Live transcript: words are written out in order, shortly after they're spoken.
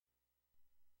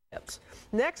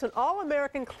Next, an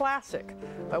all-American classic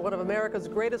by one of America's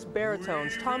greatest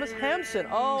baritones, Thomas Hampson.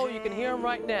 Oh, you can hear him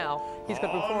right now. He's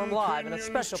going to perform live in a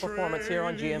special performance here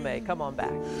on GMA. Come on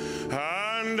back.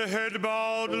 And head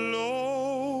bowed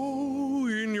low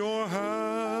in your hands.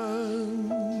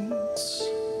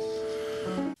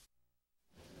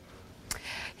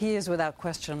 He is without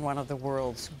question one of the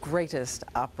world's greatest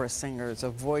opera singers, a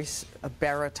voice, a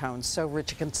baritone so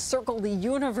rich it can circle the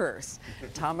universe.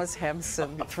 Thomas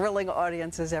Hampson, thrilling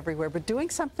audiences everywhere, but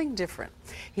doing something different.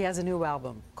 He has a new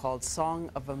album called Song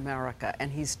of America,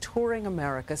 and he's touring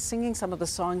America, singing some of the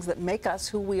songs that make us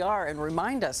who we are and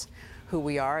remind us who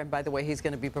we are. And by the way, he's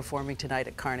going to be performing tonight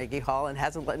at Carnegie Hall and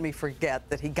hasn't let me forget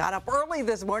that he got up early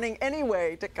this morning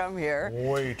anyway to come here.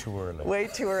 Way too early. Way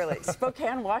too early.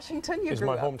 Spokane, Washington, you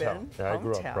grew up in. It's my hometown. Yeah, I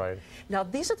grew up, right. Now,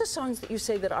 these are the songs that you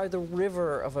say that are the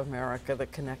river of America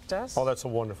that connect us? Oh, that's a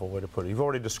wonderful way to put it. You've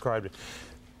already described it.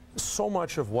 So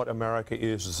much of what America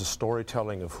is the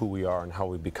storytelling of who we are and how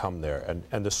we become there.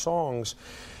 And the songs,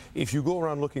 if you go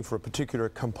around looking for a particular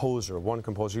composer, one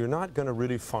composer, you're not going to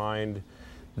really find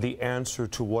the answer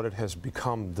to what it has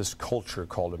become, this culture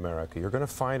called America. You're going to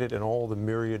find it in all the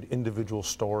myriad individual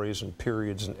stories and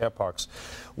periods and epochs,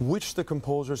 which the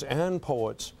composers and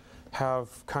poets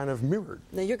have kind of mirrored.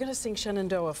 Now you're going to sing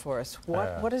Shenandoah for us.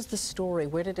 What is the story?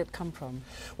 Where did it come from?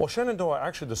 Well, Shenandoah,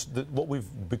 actually, what we've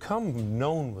become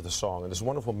known with the song, and this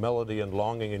wonderful melody and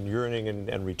longing and yearning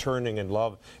and returning and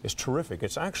love is terrific.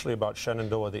 It's actually about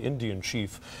Shenandoah, the Indian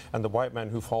chief, and the white man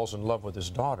who falls in love with his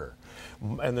daughter.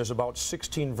 And there's about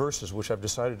 16 verses, which I've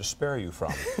decided to spare you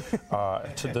from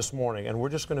to this morning. And we're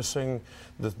just going to sing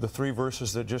the 3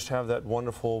 verses that just have that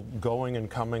wonderful going and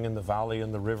coming in the valley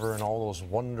and the river and all those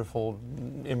wonderful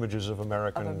images of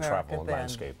American travel and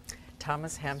landscape.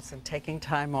 Thomas Hampson taking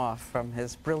time off from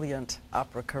his brilliant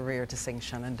opera career to sing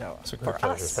Shenandoah. It's a great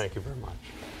pleasure. Thank you very much.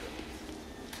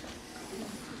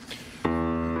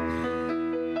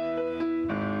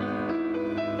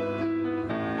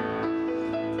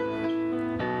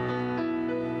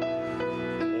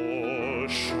 Oh,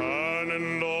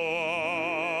 Shenandoah,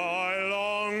 I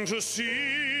long to see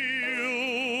you.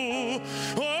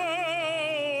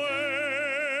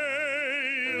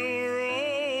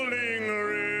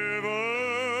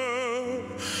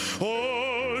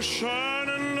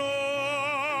 Shenandoah,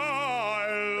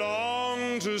 I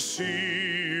long to see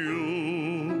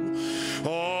you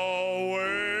away.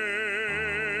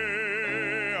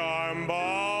 I'm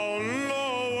bound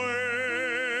away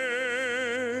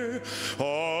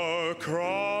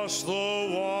across the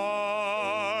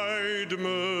wide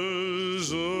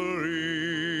Missouri.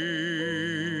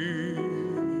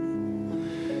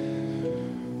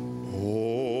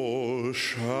 Oh,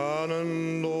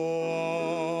 Shenandoah,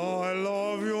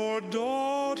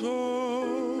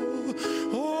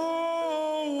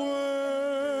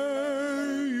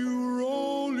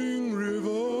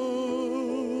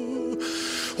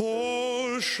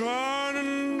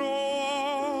 Shenandoah,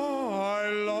 I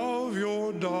love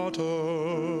your daughter.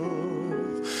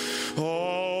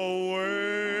 Away,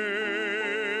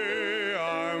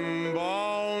 I'm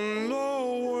bound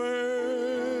away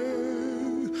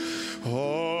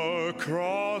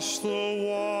across the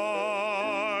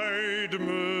wide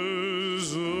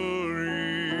Missouri.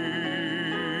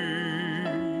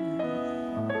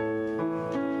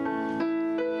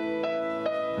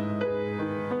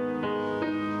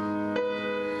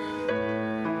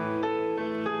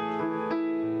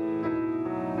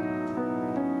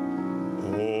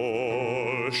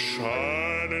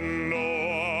 Shenandoah,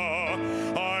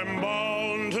 I'm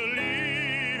bound to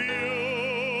leave you,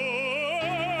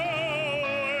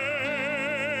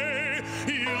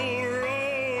 you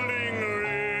rolling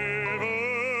river.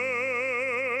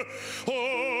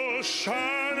 Oh,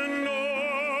 Shenandoah,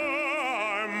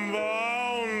 I'm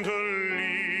bound to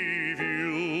leave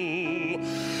you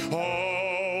away.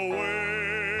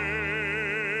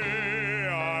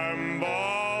 I'm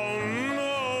bound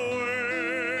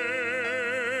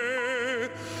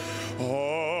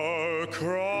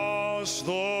across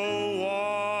the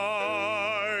wide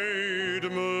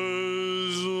Missouri.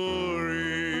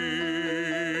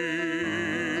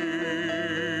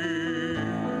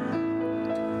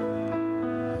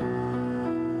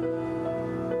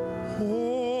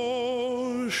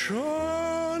 Oh, Shenandoah.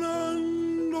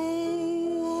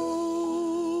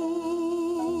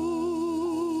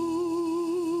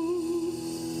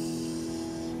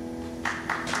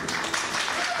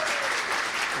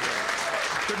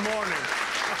 Good morning.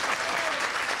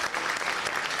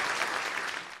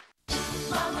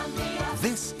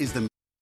 This is the